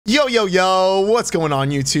Yo, what's going on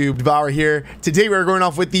YouTube? Devour here. Today we're going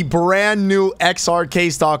off with the brand new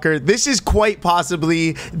XRK Stalker. This is quite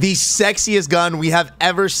possibly the sexiest gun we have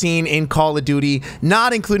ever seen in Call of Duty,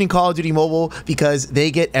 not including Call of Duty Mobile, because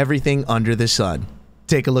they get everything under the sun.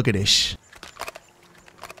 Take a look at this.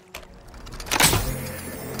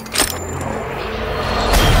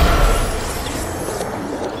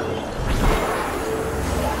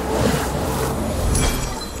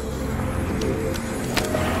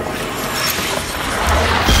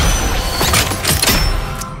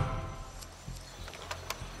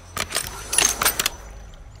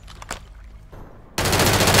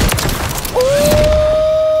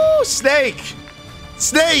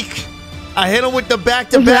 Snake! I hit him with the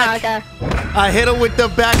back-to-back. I hit him with the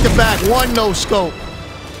back-to-back. One no scope.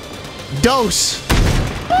 Dose.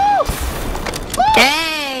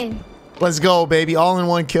 Dang. Let's go, baby. All in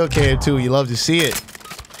one kill cam too. You love to see it.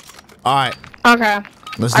 All right. Okay.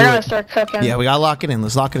 Let's do it. I gotta start cooking. Yeah, we gotta lock it in.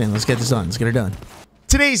 Let's lock it in. Let's get this done. Let's get it done.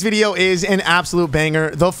 Today's video is an absolute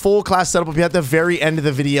banger. The full class setup will be at the very end of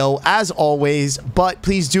the video, as always, but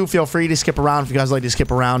please do feel free to skip around if you guys like to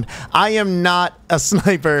skip around. I am not a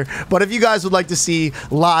sniper, but if you guys would like to see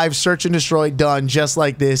live search and destroy done just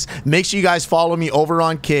like this, make sure you guys follow me over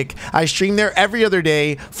on Kick. I stream there every other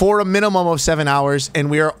day for a minimum of 7 hours,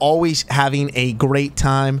 and we are always having a great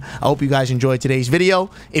time. I hope you guys enjoyed today's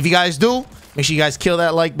video. If you guys do, make sure you guys kill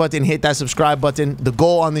that like button, hit that subscribe button. The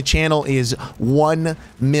goal on the channel is 1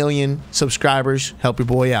 million subscribers. Help your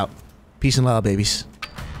boy out. Peace and love, babies.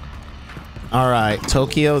 All right,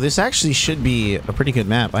 Tokyo. This actually should be a pretty good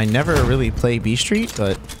map. I never really play B Street,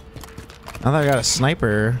 but now that I got a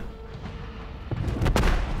sniper,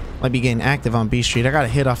 might be getting active on B Street. I got a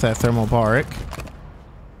hit off that thermal barrack.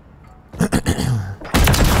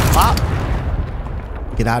 Pop.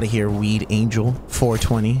 Get out of here, Weed Angel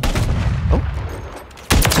 420.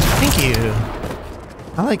 Thank you.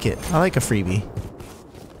 I like it. I like a freebie.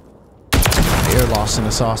 You're lost in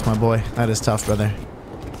the sauce, my boy. That is tough, brother.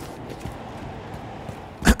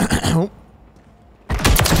 Got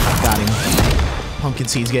him. Pumpkin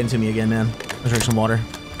seeds getting to me again, man. Let's drink some water.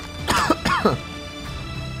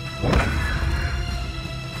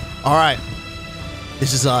 All right.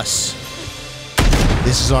 This is us.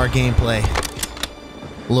 This is our gameplay.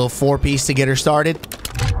 A little 4-piece to get her started.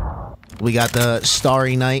 We got the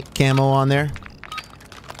Starry Night camo on there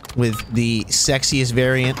with the sexiest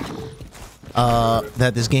variant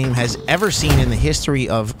that this game has ever seen in the history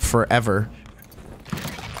of forever.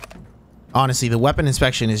 Honestly, the weapon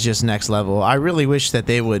inspection is just next level. I really wish that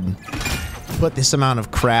they would put this amount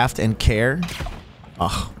of craft and care.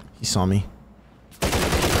 Oh, he saw me.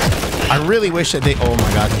 I really wish that they... Oh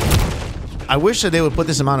my god. I wish that they would put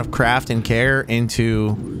this amount of craft and care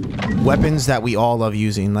into weapons that we all love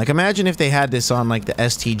using. Like, imagine if they had this on like the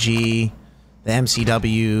STG, the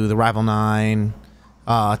MCW, the Rival 9,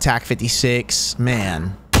 TAC 56.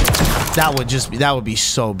 Man, that would be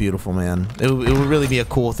so beautiful, man. It would really be a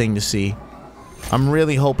cool thing to see. I'm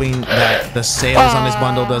really hoping that the sales on this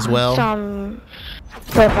bundle does well. Some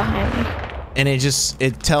right behind me. And it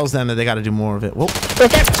tells them that they got to do more of it. Whoa.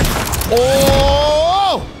 Right there.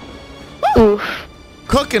 Oh! Oof.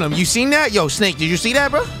 Cooking them. You seen that? Yo, Snake, did you see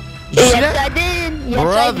that, bro? Did you see Yes, that? I did. Yes,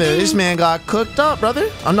 Brother, I did. this man got cooked up, brother.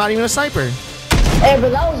 I'm not even a sniper. Hey,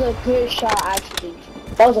 but that was a good shot, actually.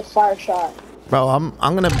 That was a fire shot. Bro, I'm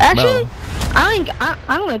gonna... Actually, bro, I'm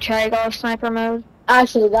gonna try to go sniper mode.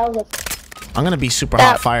 Actually, that was a... I'm gonna be super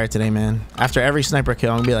hot fire today, man. After every sniper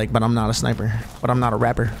kill, I'm gonna be like, but I'm not a sniper. But I'm not a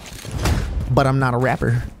rapper. But I'm not a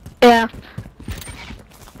rapper. Yeah.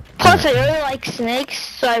 Plus, I really like snakes,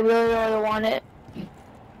 so I really want it.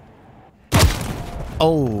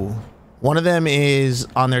 Oh, one of them is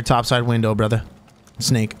on their top side window, brother.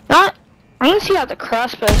 Snake. Not. I want to see how the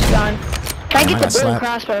crossbow's going. Try to get the blue slap.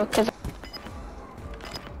 crossbow, cause.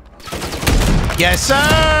 Yes, sir.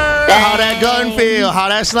 How that gun feel? How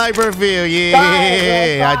that sniper feel?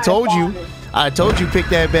 Yeah, I told you. I told you pick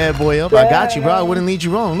that bad boy up. I got you, bro. I wouldn't lead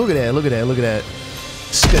you wrong. Look at that. Look at that. Look at that.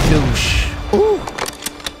 Skadoosh. Ooh.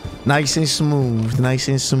 Nice and smooth. Nice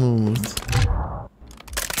and smooth.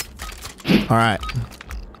 All right.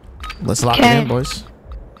 Let's lock it in, boys.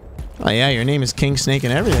 Oh, yeah. Your name is King Snake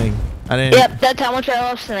and everything. I didn't... Yep, that's how much I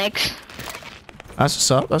love snakes. That's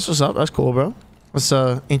what's up. That's what's up. That's cool, bro. That's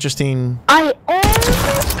interesting. I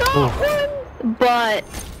almost got one, but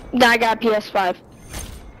I got PS5.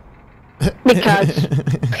 Because.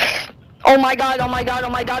 Oh my god, oh my god, oh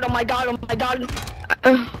my god, oh my god, oh my god.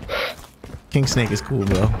 King Snake is cool,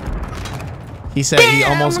 bro. He said he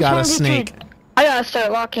almost got a snake. I gotta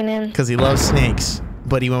start locking in. Because he loves snakes,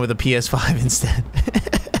 but he went with a PS5 instead.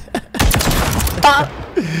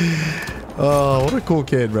 Oh, what a cool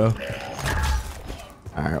kid, bro.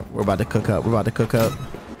 All right, we're about to cook up. We're about to cook up.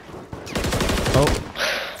 Oh.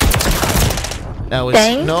 That was...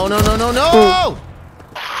 Dang. No, no, no, no, no!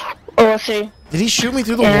 Oh, let's see. Did he shoot me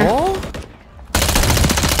through the wall?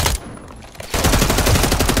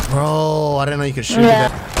 Bro, I didn't know you could shoot through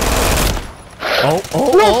that. Oh,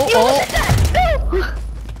 oh, oh, oh.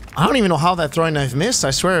 I don't even know how that throwing knife missed.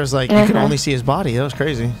 I swear it was like you could only see his body. That was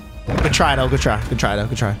crazy. Good try, though. Good try. Good try, though.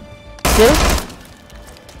 Good try.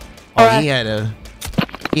 Oh, he had a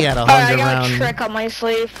 100 I got round a trick on my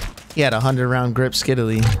sleeve. He had a 100 round grip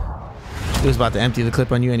skiddly. He was about to empty the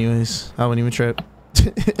clip on you anyways. I wouldn't even trip.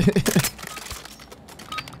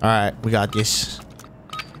 Alright, we got this.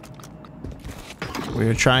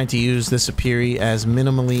 We're trying to use this Superi as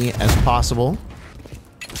minimally as possible.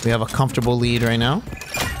 We have a comfortable lead right now.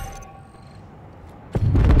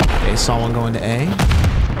 Okay, saw one going to A.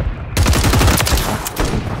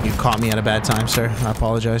 You caught me at a bad time, sir. I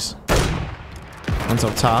apologize. One's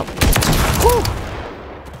up top. Woo!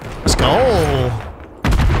 Let's go.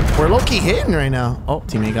 We're low-key hitting right now. Oh,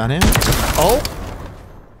 teammate got him. Oh.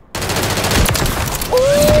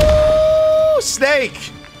 Ooh,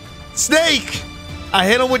 snake. Snake. I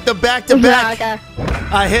hit him with the back-to-back.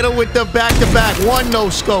 I hit him with the back-to-back. One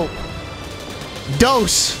no-scope.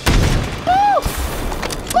 Dose.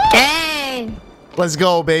 Dang. Let's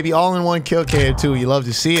go, baby. All in one kill cam, too. You love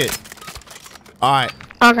to see it. All right.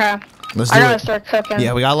 Okay. Let's do I gotta it. start cooking.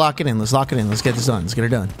 Yeah, we gotta lock it in. Let's lock it in. Let's get this done. Let's get it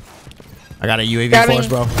done. I got a UAV for us,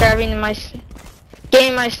 bro.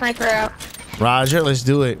 Getting my sniper out. Roger, let's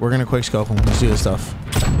do it. We're gonna quick scope him. Let's do this stuff.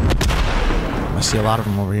 I see a lot of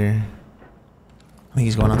them over here. I think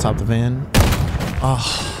he's going on top of the van.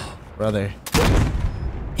 Oh, brother.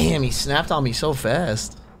 Damn, he snapped on me so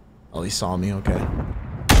fast. Oh, he saw me. Okay.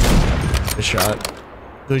 Good shot.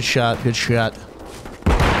 Good shot. Good shot.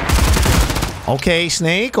 Okay,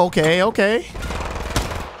 Snake. Okay, okay.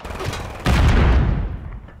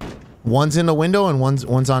 One's in the window and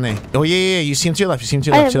one's on A. Oh, yeah. You see him to your left. You see him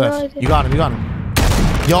to your left. To your left. You got him. You got him.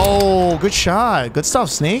 Yo, good shot. Good stuff,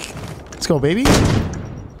 Snake. Let's go, baby.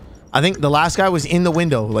 I think the last guy was in the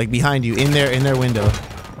window, like behind you, in their window.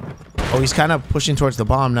 Oh, he's kind of pushing towards the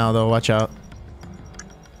bomb now, though. Watch out.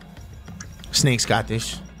 Snake's got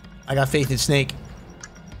this. I got faith in Snake.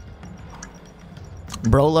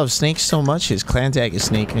 Bro loves Snake so much, his clan tag is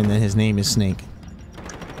Snake, and then his name is Snake.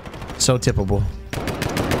 So tippable.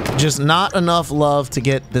 Just not enough love to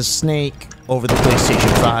get the Snake over the PlayStation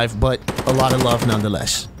 5, but a lot of love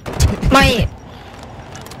nonetheless. My...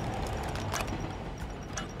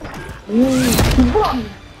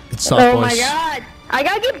 It's tough, oh boys. my god. I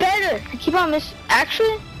gotta get better. I keep on missing.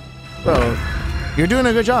 Actually? Bro, you're doing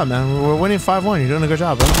a good job, man. We're winning 5-1. You're doing a good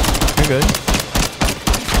job, bro. You're good.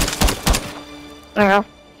 I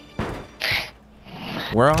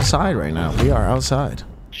We're outside right now. We are outside.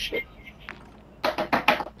 Shit.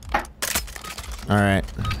 Alright.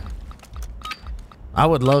 I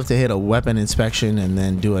would love to hit a weapon inspection and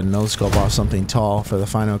then do a no-scope off something tall for the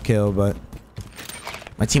final kill, but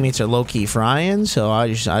my teammates are low-key frying, so I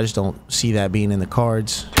just don't see that being in the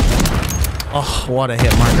cards. Oh, what a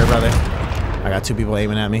hit marker, brother. I got two people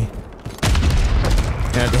aiming at me.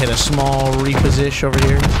 Gonna have to hit a small reposition over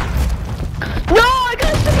here. No, I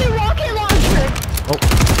got a stupid rocket launcher. Oh.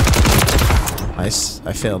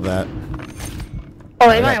 I failed that. Oh,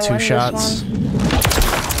 I got two shots.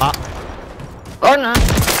 Ah. Or not.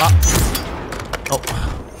 Ah. Oh,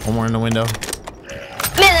 one more in the window.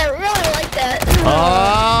 Man, I really like that.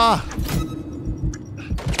 Ah.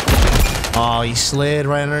 Oh, he slid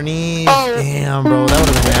right underneath. Oh. Damn, bro, that would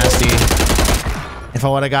have been nasty. If I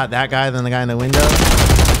would have got that guy, then the guy in the window,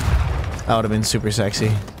 that would have been super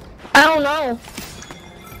sexy. I don't know.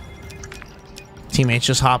 Teammates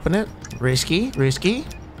just hopping it. Risky, risky.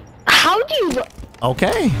 How do you...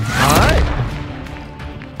 Okay, all right.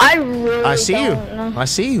 I really I see you. don't know. I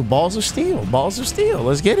see you. Balls of steel. Balls of steel.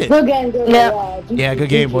 Let's get it. Good game, good Yeah. Yeah, good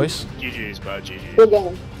game, boys. GG's, bud. GG's. Good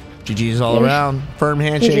game. GG's all around. Firm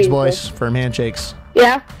handshakes, GGs, boys. Firm handshakes.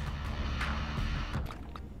 Yeah.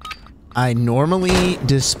 I normally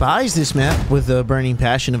despise this map with the burning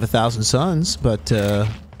passion of 1,000 suns, but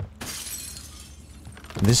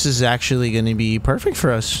this is actually going to be perfect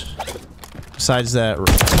for us. Besides that,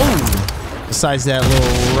 besides that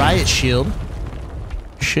little riot shield,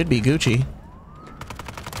 should be Gucci.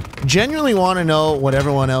 Genuinely want to know what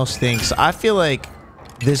everyone else thinks. I feel like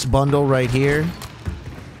this bundle right here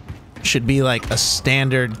should be like a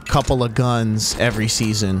standard couple of guns every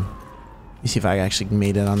season. Let me see if I actually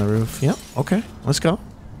made it on the roof. Yep. Okay. Let's go.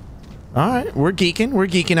 All right. We're geeking. We're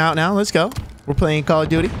geeking out now. Let's go. We're playing Call of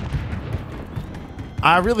Duty.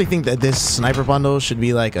 I really think that this sniper bundle should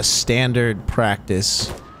be like a standard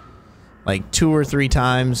practice, like 2 or 3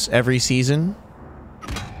 times every season,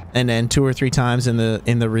 and then 2 or 3 times in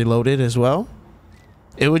the reloaded as well.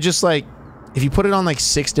 It would just like, if you put it on like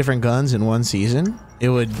 6 different guns in one season, it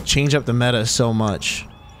would change up the meta so much.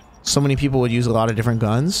 So many people would use a lot of different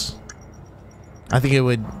guns. I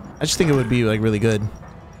just think it would be like really good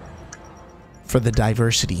for the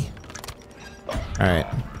diversity. All right,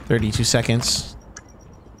 32 seconds.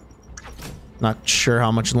 Not sure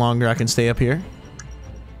how much longer I can stay up here.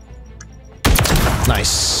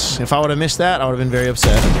 Nice. If I would have missed that, I would have been very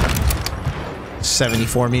upset.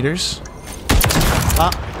 74 meters.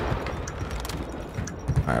 Ah.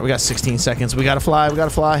 All right, we got 16 seconds. We gotta fly. We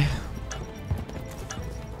gotta fly.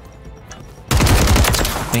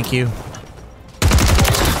 Thank you.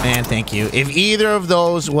 And thank you. If either of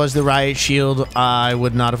those was the riot shield, I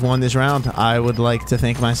would not have won this round. I would like to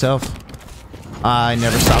thank myself. I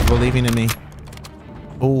never stopped believing in me.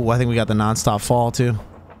 Oh, I think we got the non-stop fall too.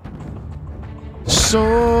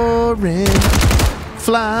 Soaring,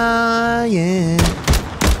 flying.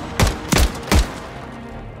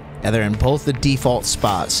 Yeah, they're in both the default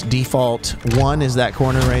spots. Default 1 is that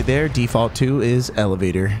corner right there. Default 2 is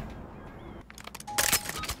elevator.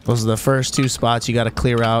 Those are the first 2 spots you got to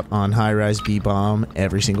clear out on high-rise B-bomb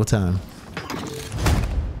every single time.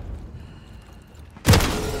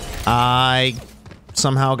 I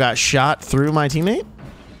somehow got shot through my teammate.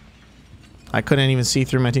 I couldn't even see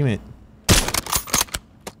through my teammate.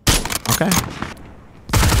 Okay.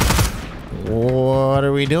 What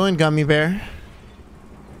are we doing, Gummy Bear?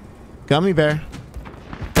 Gummy Bear.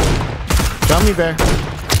 Gummy Bear.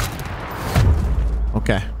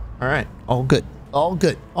 Okay. All right. All good. All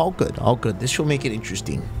good. All good. All good. This will make it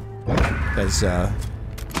interesting. Because, I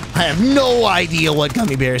have no idea what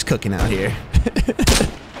Gummy Bear is cooking out here.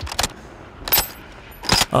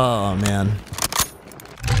 Oh, man.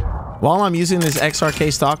 While I'm using this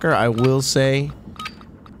XRK Stalker, I will say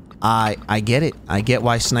I get it. I get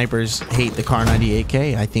why snipers hate the Kar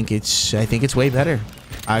 98K. I think it's way better.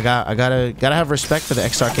 I gotta have respect for the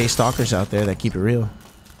XRK Stalkers out there that keep it real.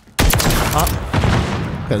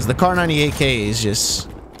 Because the Kar 98K is just,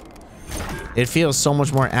 it feels so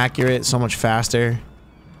much more accurate, so much faster.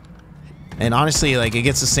 And honestly, like, it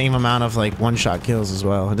gets the same amount of like one-shot kills as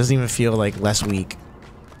well. It doesn't even feel like less weak.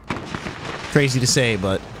 Crazy to say,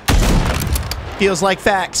 but feels like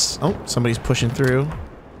facts. Oh, somebody's pushing through.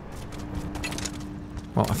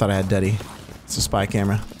 Oh, I thought I had Duddy. It's a spy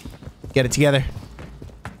camera. Get it together.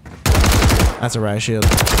 That's a riot shield.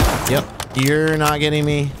 Yep. You're not getting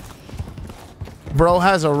me. Bro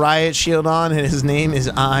has a riot shield on and his name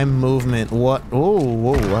is I'm Movement. What? Oh,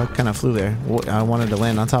 whoa. I kind of flew there. I wanted to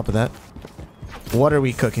land on top of that. What are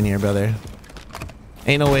we cooking here, brother?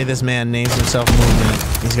 Ain't no way this man names himself Movement.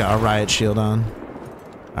 He's got a riot shield on.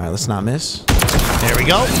 All right, let's not miss. There we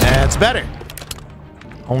go. That's better.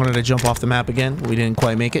 I wanted to jump off the map again. We didn't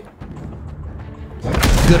quite make it.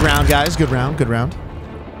 Good round, guys. Good round. Good round.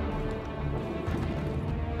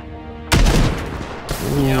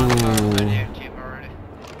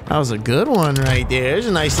 That was a good one right there. There's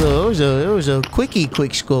a nice little. It was a quickie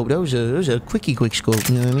quick scope. That was a quickie quick scope.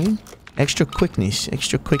 You know what I mean? Extra quickness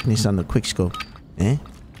on the quick scope. Eh?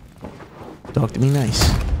 Talk to me nice.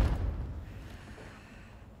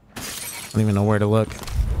 I don't even know where to look.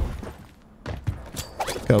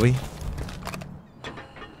 Kobe.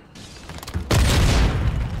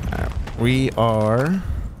 Alright,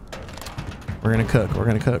 we're gonna cook. We're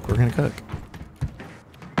gonna cook. We're gonna cook.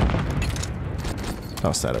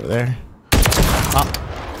 Toss that over there. Oh.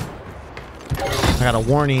 I got a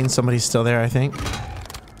warning. Somebody's still there, I think.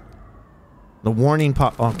 The warning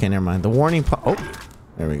pop. Okay, never mind. The warning pop. Oh,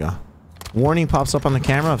 there we go. Warning pops up on the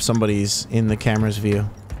camera if somebody's in the camera's view.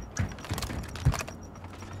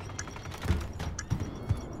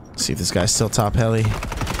 See if this guy's still top heli.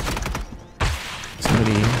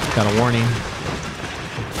 Somebody got a warning.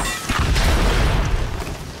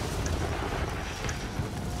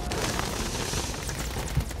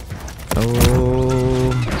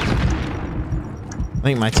 Oh. I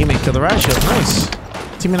think my teammate killed the riot shield. Nice.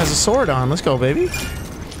 Teammate has a sword on. Let's go, baby.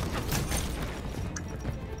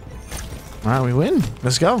 Alright, we win.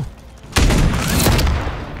 Let's go.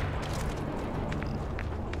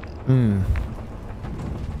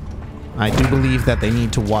 I do believe that they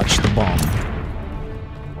need to watch the bomb.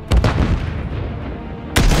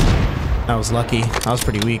 That was lucky. I was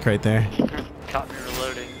pretty weak right there. Caught me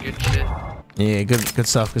reloading. Good shit. Yeah, good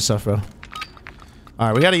stuff. Good stuff, bro.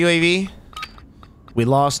 Alright, we got a UAV. We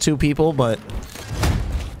lost 2 people, but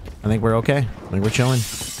I think we're okay. I think we're chilling.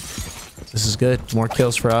 This is good. More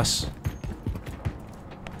kills for us.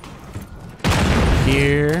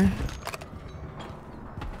 here.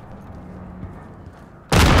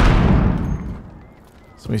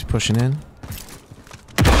 Somebody's pushing in.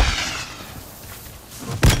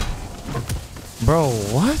 Bro,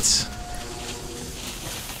 what?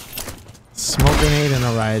 Smoke grenade and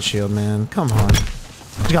a riot shield, man. Come on.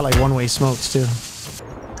 He's got like one-way smokes too.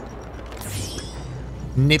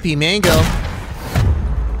 Nippy Mango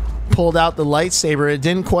pulled out the lightsaber. It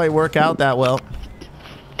didn't quite work out that well.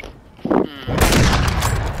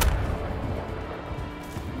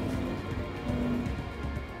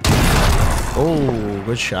 Oh,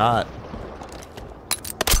 good shot.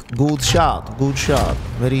 Good shot. Good shot.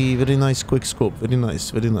 Very, very nice quick scope. Very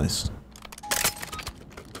nice. Very nice.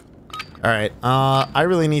 Alright, I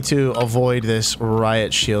really need to avoid this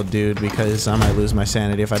riot shield dude because I might lose my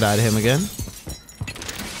sanity if I die to him again.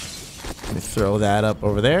 Let me throw that up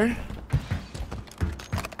over there.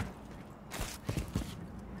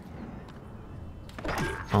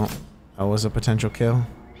 Oh, that was a potential kill.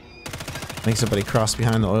 I think somebody crossed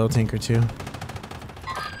behind the oil tanker too.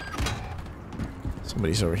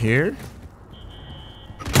 Somebody's over here.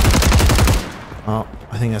 Oh,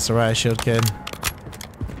 I think that's the riot shield kid.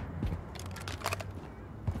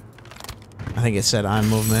 I think it said eye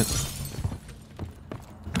movement.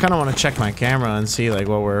 I kind of want to check my camera and see like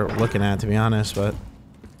what we're looking at, to be honest, but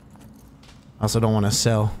I also don't want to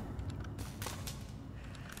sell.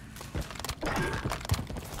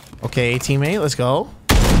 Okay, teammate, let's go.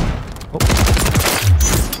 Oh.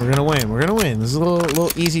 We're gonna win. We're gonna win. This is a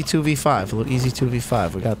little easy 2v5. A little easy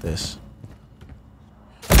 2v5. We got this.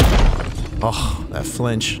 Oh, that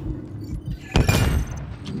flinch.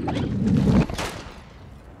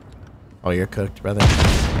 Oh, you're cooked, brother.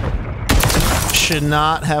 Should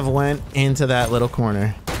not have went into that little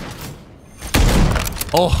corner.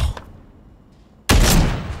 Oh.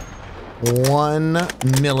 1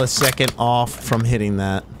 millisecond off from hitting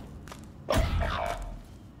that.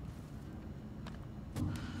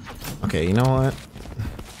 Okay, you know what?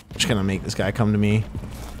 I'm just gonna make this guy come to me.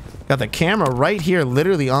 Got the camera right here,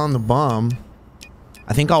 literally on the bomb.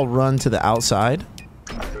 I think I'll run to the outside.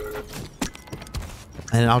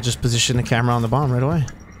 And I'll just position the camera on the bomb right away.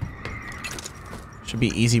 Should be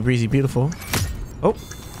easy breezy beautiful. Oh.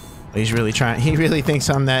 He's really trying. He really thinks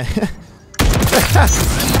I'm that.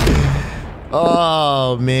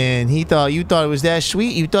 Oh, man. You thought it was that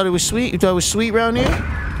sweet? You thought it was sweet? You thought it was sweet around here?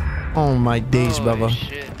 Oh, my days, brother.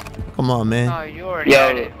 Shit. Come on, man. Oh, you already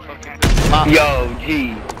had it. Yo,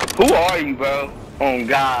 G. Who are you, bro? Oh,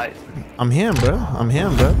 God. I'm him, bro. I'm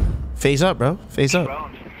him, bro. Phase up, bro. Phase up.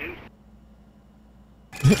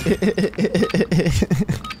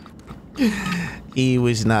 He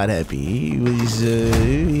was not happy. He was,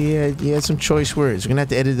 he had some choice words. We're gonna have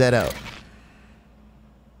to edit that out.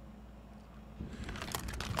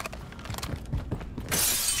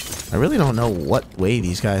 I really don't know what way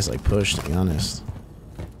these guys like push, to be honest.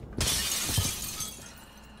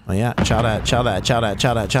 Oh yeah, chow that, chow that, chow that,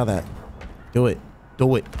 chow that, chow that. Do it.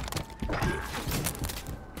 Do it.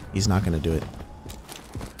 He's not gonna do it.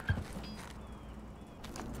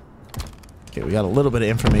 Okay, we got a little bit of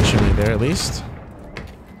information right there at least.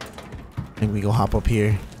 I think we go hop up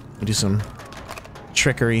here and do some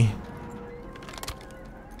trickery.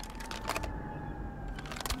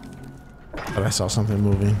 But I saw something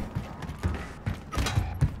moving.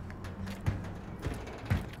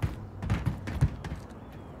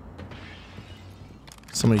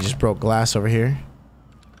 Somebody just broke glass over here.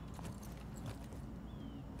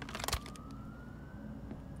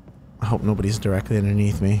 I hope nobody's directly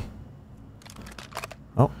underneath me.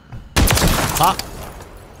 Oh. Ah.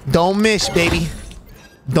 Don't miss, baby.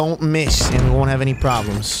 Don't miss, and we won't have any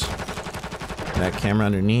problems. That camera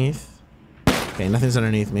underneath. Okay, nothing's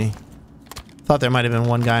underneath me. Thought there might have been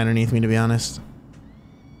one guy underneath me, to be honest.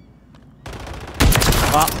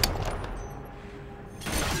 Ah.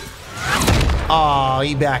 Oh,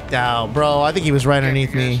 he backed out, bro. I think he was right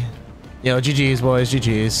underneath me. Yo, GG's, boys,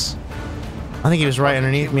 GG's. I think he was right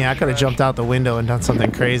underneath me. I could have jumped out the window and done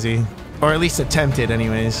something crazy. Or at least attempted,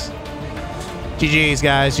 anyways. GG's,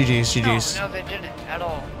 guys. GG's, GG's. No, they didn't at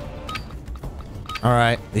all.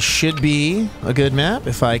 Alright, this should be a good map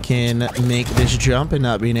if I can make this jump and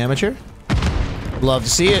not be an amateur. Love to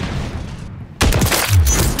see it.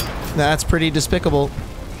 That's pretty despicable.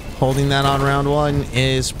 Holding that on round 1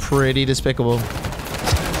 is pretty despicable.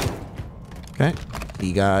 Okay,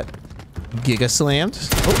 he got Giga slammed.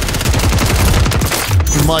 Oh.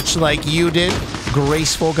 Much like you did,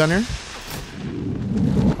 graceful gunner.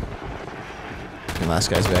 The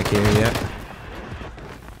last guy's back here, yeah.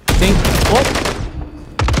 Think. Oh.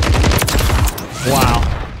 Wow.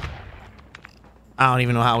 I don't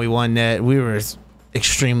even know how we won that. We were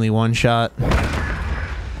extremely one shot.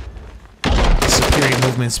 Superior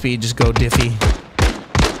movement speed, just go diffy.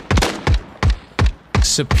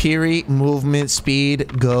 Superior movement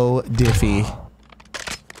speed, go diffy.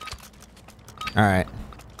 Alright.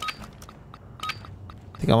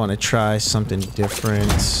 I think I want to try something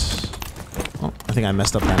different. Oh, I think I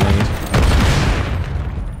messed up that nade.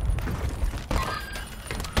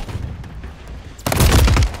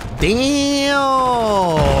 Damn!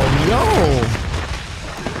 Yo!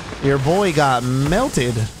 Your boy got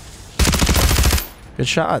melted. Good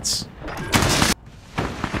shots.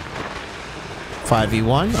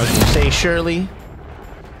 5v1. I was gonna say surely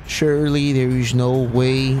there is no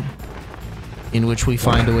way in which we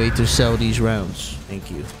find a way to sell these rounds.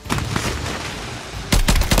 Thank you.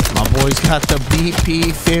 My boy's got the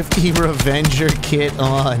BP-50 Revenger kit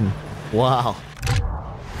on. Wow.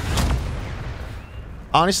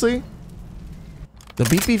 Honestly, the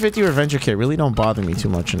BP-50 Revenger kit really don't bother me too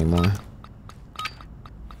much anymore.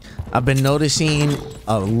 I've been noticing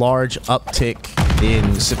a large uptick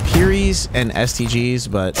in Superiors and STGs,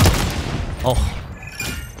 but oh,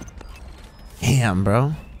 damn,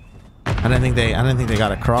 bro. I didn't think they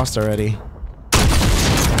got it crossed already.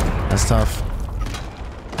 That's tough.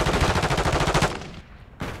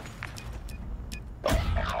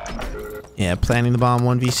 Yeah, planting the bomb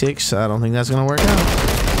 1v6. I don't think that's gonna work out.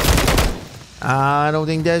 I don't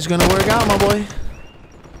think that's gonna work out, my boy.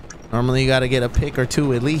 Normally you gotta get a pick or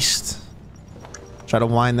two at least. Try to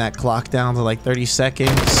wind that clock down to like 30 seconds.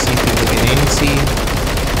 See if people get antsy.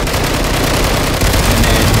 And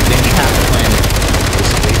then you have to plan it,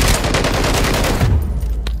 basically.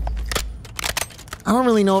 I don't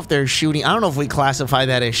really know if they're shooting. I don't know if we classify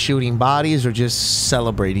that as shooting bodies or just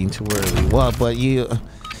celebrating too early. Well, but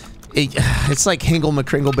it's like Hingle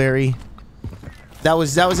McCringleberry. That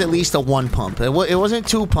was at least a one pump. It wasn't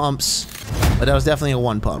two pumps, but that was definitely a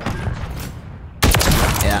one pump.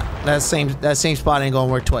 Yeah, that same spot ain't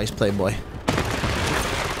gonna work twice, Playboy.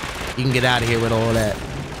 You can get out of here with all that.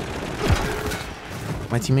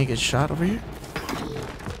 My teammate gets shot over here?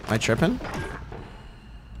 Am I tripping?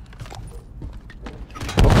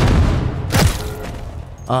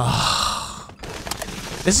 Oh.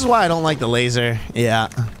 This is why I don't like the laser. Yeah.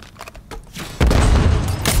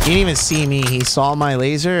 He didn't even see me. He saw my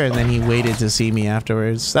laser and then he waited to see me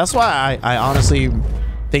afterwards. That's why I honestly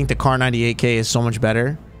think the Kar 98K is so much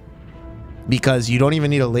better, because you don't even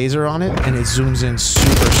need a laser on it and it zooms in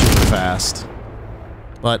super fast.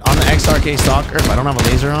 But on the XRK Stalker, if I don't have a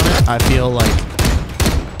laser on it, I feel like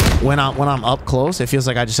when I'm up close, it feels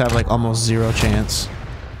like I just have like almost zero chance.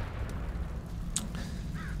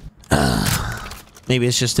 Maybe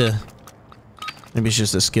it's just a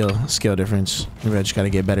skill difference. Maybe I just gotta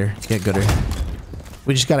get better, get gooder.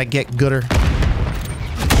 We just gotta get gooder.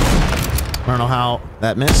 I don't know how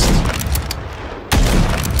that missed.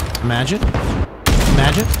 Imagine.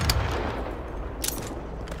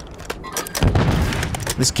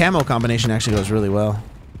 This camo combination actually goes really well.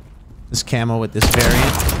 This camo with this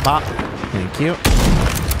variant. Pop. Thank you.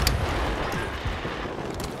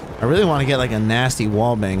 I really want to get like a nasty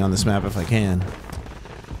wall bang on this map if I can.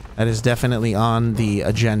 That is definitely on the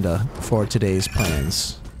agenda for today's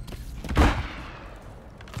plans.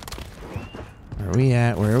 Where are we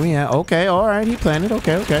at? Where are we at? Okay, alright, he planted.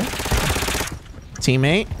 Okay.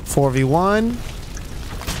 Teammate, 4v1.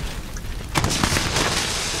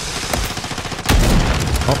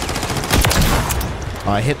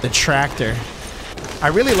 Oh, I hit the tractor. I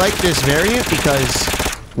really like this variant because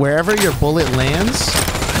wherever your bullet lands,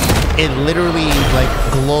 it literally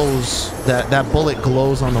like glows. That bullet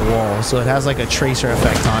glows on the wall, so it has like a tracer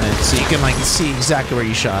effect on it, so you can like see exactly where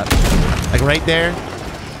you shot. Like right there,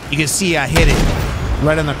 you can see I hit it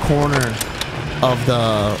right in the corner of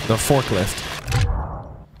the forklift.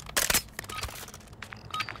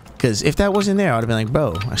 Because if that wasn't there, I would have been like,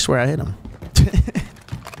 bro, I swear I hit him.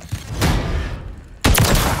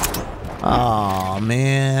 Oh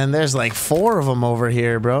man, there's like 4 of them over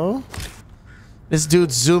here, bro. This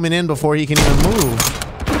dude's zooming in before he can even move.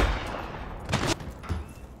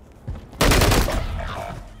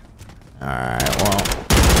 Alright, well.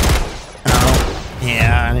 Oh,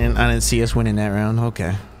 yeah, I didn't see us winning that round.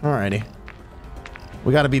 Okay. Alrighty.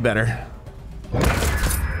 We gotta be better.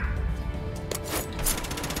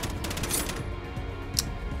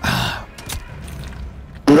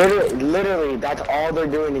 Literally, that's all they're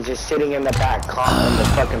doing is just sitting in the back, in the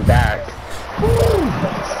fucking back.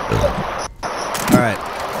 Alright.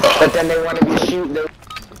 But then they want to be shooting.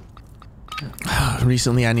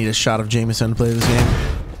 Recently, I need a shot of Jameson to play this game.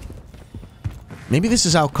 Maybe this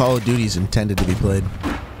is how Call of Duty is intended to be played.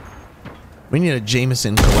 We need a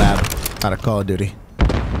Jameson collab out of Call of Duty.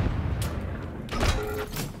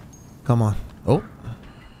 Come on. Oh.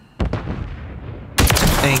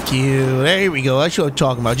 Thank you. There we go. That's what I'm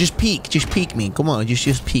talking about. Just peek. Just peek me. Come on.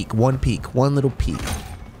 Just peek. One peek. One little peek.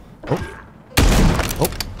 Oh. Oh.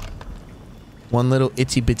 One little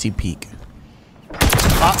itsy bitsy peek.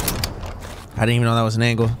 Ah. I didn't even know that was an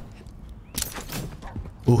angle.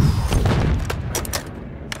 Oof.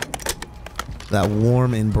 That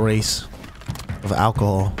warm embrace of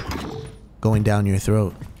alcohol going down your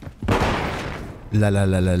throat. La la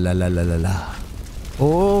la la la la la la la.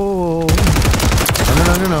 Oh.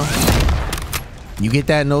 No. You get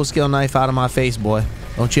that no-skill knife out of my face, boy.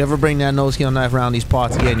 Don't you ever bring that no-skill knife around these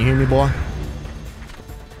parts again. You hear me, boy?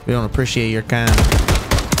 We don't appreciate your kind.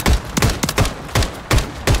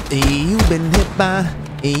 You've been hit by,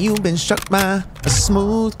 you've been struck by a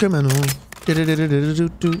smooth criminal.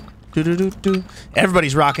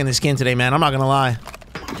 Everybody's rocking this skin today, man. I'm not gonna lie.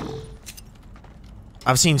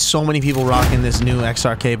 I've seen so many people rocking this new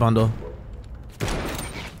XRK bundle.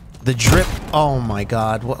 The drip. Oh my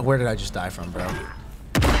god. Where did I just die from, bro?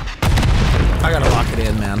 I gotta lock it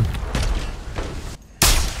in, man.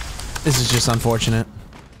 This is just unfortunate.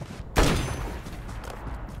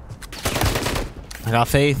 I got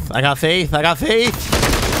faith. I got faith. I got faith.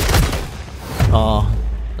 Oh,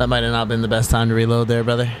 that might have not been the best time to reload there,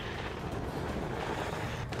 brother.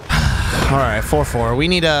 All right, 4-4. We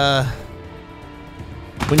need a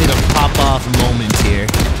pop off moment here.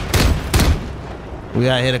 We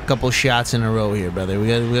gotta hit a couple shots in a row here, brother. We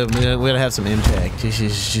gotta have some impact. This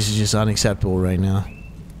is just unacceptable right now.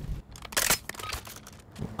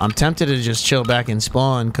 I'm tempted to just chill back and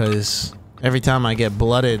spawn because every time I get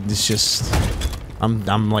blooded, it's just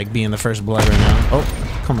I'm like being the first blood right now. Oh,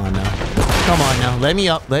 come on now. Come on now. Let me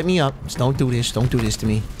up. Let me up. Just don't do this. Don't do this to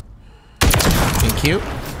me. Thank you.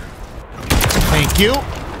 Thank you.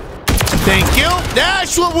 Thank you.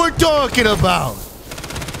 That's what we're talking about.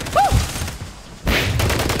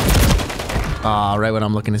 Ah, right when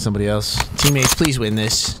I'm looking at somebody else. Teammates, please win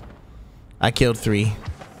this. I killed 3.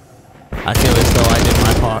 I feel as though I did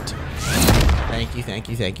my part. Thank you, thank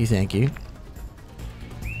you, thank you, thank you.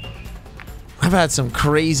 I've had some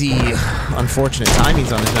crazy, unfortunate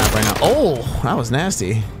timings on this map right now. Oh, that was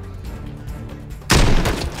nasty.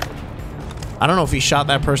 I don't know if he shot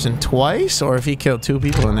that person twice or if he killed 2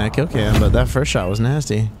 people in that kill cam, but that first shot was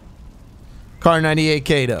nasty. Car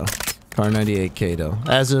 98K though. Car 98K though.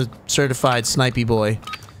 As a certified snipey boy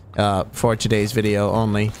for today's video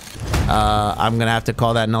only, I'm gonna have to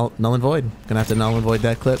call that null and void. Gonna have to null and void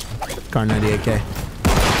that clip. Car 98K.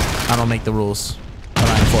 I don't make the rules, but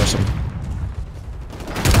I enforce them.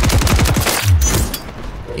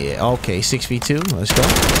 Yeah, okay, 6v2. Let's go.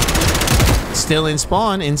 Still in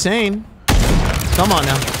spawn. Insane. Come on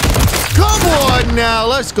now. Come on now.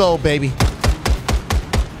 Let's go, baby.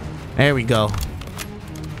 There we go.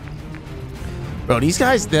 Bro, these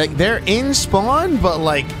guys, they're in spawn, but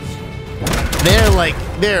like,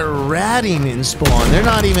 they're ratting in spawn. They're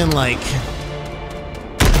not even like,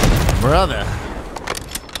 brother.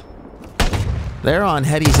 They're on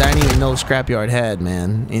headies I didn't even know Scrapyard had,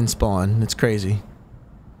 man, in spawn. It's crazy.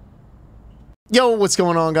 Yo, what's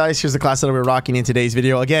going on, guys? Here's the class that we're rocking in today's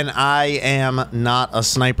video. Again, I am not a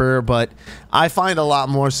sniper, but I find a lot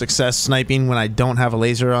more success sniping when I don't have a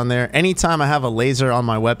laser on there. Anytime I have a laser on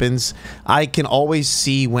my weapons, I can always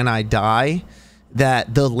see when I die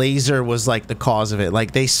that the laser was like the cause of it.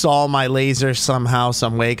 Like they saw my laser somehow,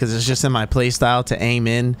 some way, because it's just in my playstyle to aim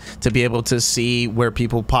in to be able to see where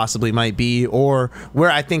people possibly might be or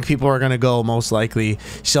where I think people are gonna go most likely.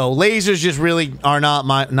 So lasers just really are not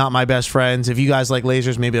my best friends. If you guys like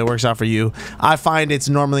lasers, maybe it works out for you. I find it's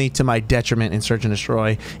normally to my detriment in Search and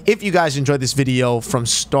Destroy. If you guys enjoyed this video from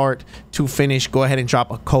start to finish, go ahead and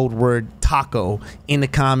drop a code word taco in the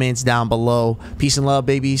comments down below. Peace and love,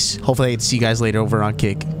 babies. Hopefully I get to see you guys later over on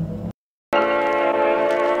Kick.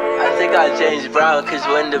 I think I changed brown, cause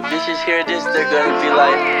when the bitches hear this, they're gonna be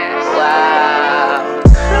like, wow.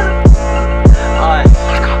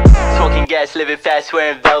 Smoking gas, living fast,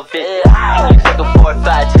 wearing velvet. Looks like a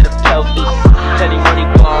 4-5